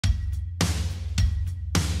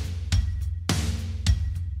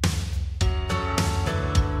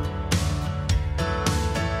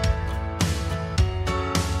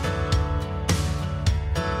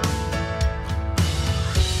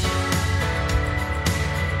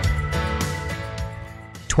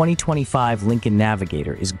2025 Lincoln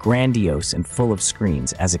Navigator is grandiose and full of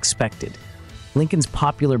screens, as expected. Lincoln's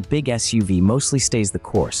popular big SUV mostly stays the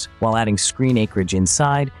course, while adding screen acreage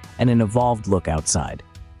inside and an evolved look outside.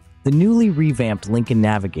 The newly revamped Lincoln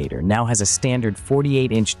Navigator now has a standard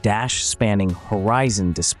 48-inch dash-spanning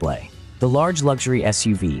horizon display. The large luxury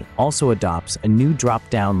SUV also adopts a new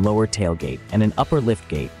drop-down lower tailgate and an upper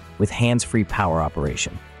liftgate with hands-free power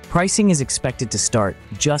operation. Pricing is expected to start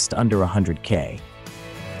just under $100K.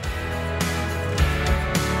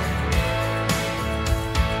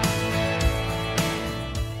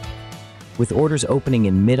 With orders opening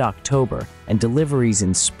in mid-October and deliveries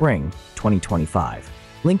in spring 2025.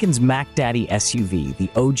 Lincoln's Mac Daddy SUV, the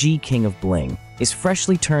OG King of Bling, is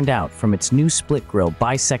freshly turned out from its new split grille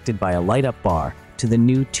bisected by a light-up bar to the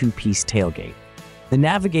new two-piece tailgate. The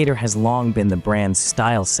Navigator has long been the brand's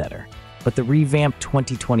style setter, but the revamped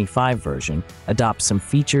 2025 version adopts some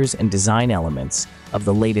features and design elements of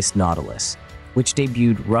the latest Nautilus, which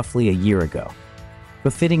debuted roughly a year ago.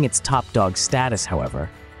 Befitting its top dog status, however,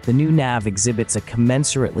 the new Nav exhibits a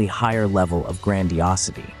commensurately higher level of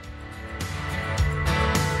grandiosity.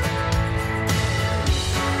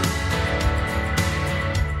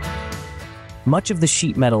 Much of the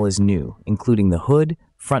sheet metal is new, including the hood,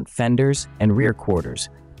 front fenders, and rear quarters,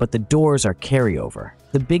 but the doors are carryover.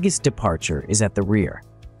 The biggest departure is at the rear.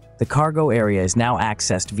 The cargo area is now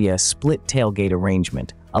accessed via a split tailgate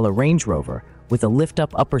arrangement, a la Range Rover, with a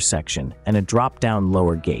lift-up upper section and a drop-down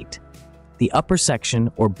lower gate. The upper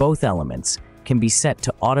section, or both elements, can be set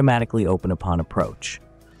to automatically open upon approach.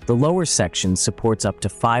 The lower section supports up to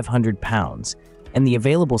 500 pounds, and the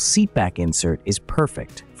available seatback insert is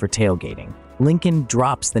perfect for tailgating. Lincoln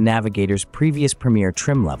drops the Navigator's previous Premier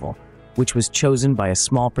trim level, which was chosen by a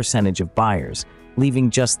small percentage of buyers, leaving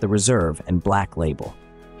just the Reserve and Black label.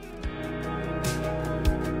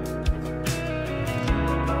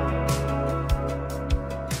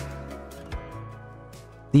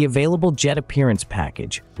 The available Jet Appearance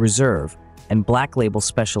Package, Reserve, and Black Label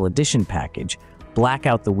Special Edition Package black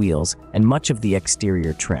out the wheels and much of the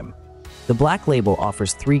exterior trim. The Black Label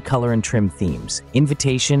offers 3 color and trim themes: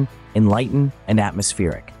 Invitation, Enlighten, and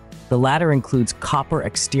Atmospheric. The latter includes copper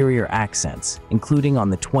exterior accents, including on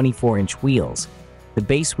the 24-inch wheels. The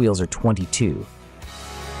base wheels are 22.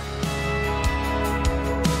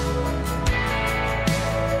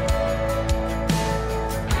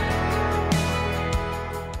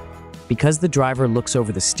 Because the driver looks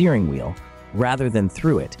over the steering wheel, rather than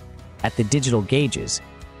through it, at the digital gauges,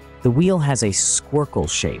 the wheel has a squircle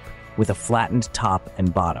shape with a flattened top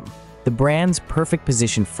and bottom. The brand's perfect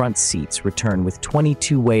position front seats return with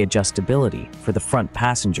 22-way adjustability for the front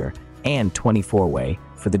passenger and 24-way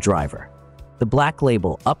for the driver. The Black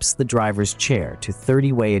Label ups the driver's chair to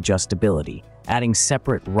 30-way adjustability, adding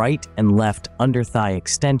separate right and left under-thigh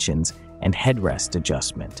extensions and headrest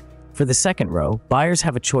adjustment. For the second row, buyers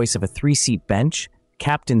have a choice of a 3-seat bench,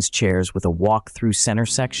 captain's chairs with a walk-through center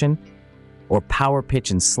section, or power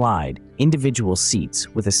pitch and slide individual seats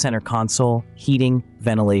with a center console, heating,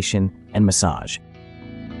 ventilation, and massage.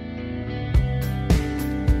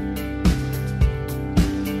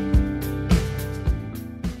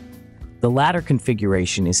 The latter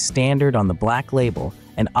configuration is standard on the Black Label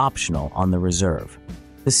and optional on the Reserve.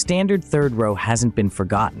 The standard third row hasn't been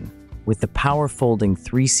forgotten, with the power-folding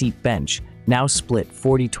 3-seat bench now split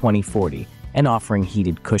 40-20-40 and offering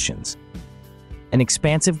heated cushions. An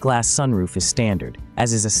expansive glass sunroof is standard,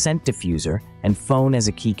 as is a scent diffuser and phone as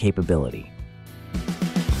a key capability.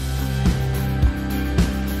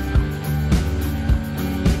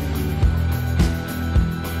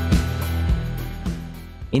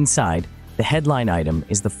 Inside, the headline item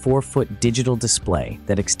is the 4-foot digital display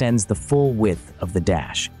that extends the full width of the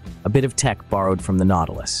dash, a bit of tech borrowed from the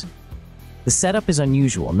Nautilus. The setup is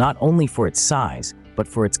unusual not only for its size, but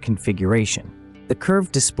for its configuration. The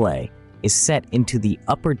curved display is set into the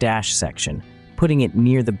upper dash section, putting it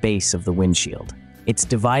near the base of the windshield. It's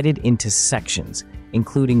divided into sections,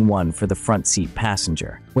 including one for the front seat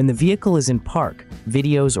passenger. When the vehicle is in park,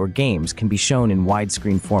 videos or games can be shown in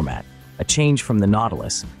widescreen format, a change from the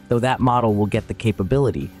Nautilus, though that model will get the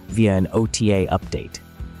capability via an OTA update.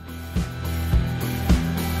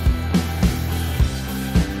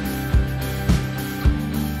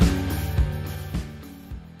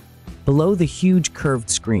 Below the huge curved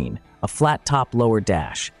screen, a flat-top lower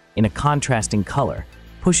dash, in a contrasting color,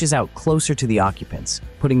 pushes out closer to the occupants,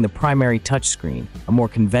 putting the primary touchscreen, a more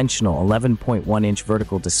conventional 11.1-inch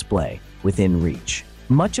vertical display, within reach.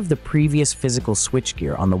 Much of the previous physical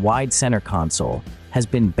switchgear on the wide center console has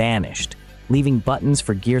been banished, leaving buttons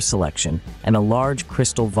for gear selection and a large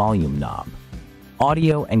crystal volume knob.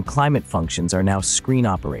 Audio and climate functions are now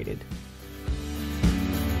screen-operated.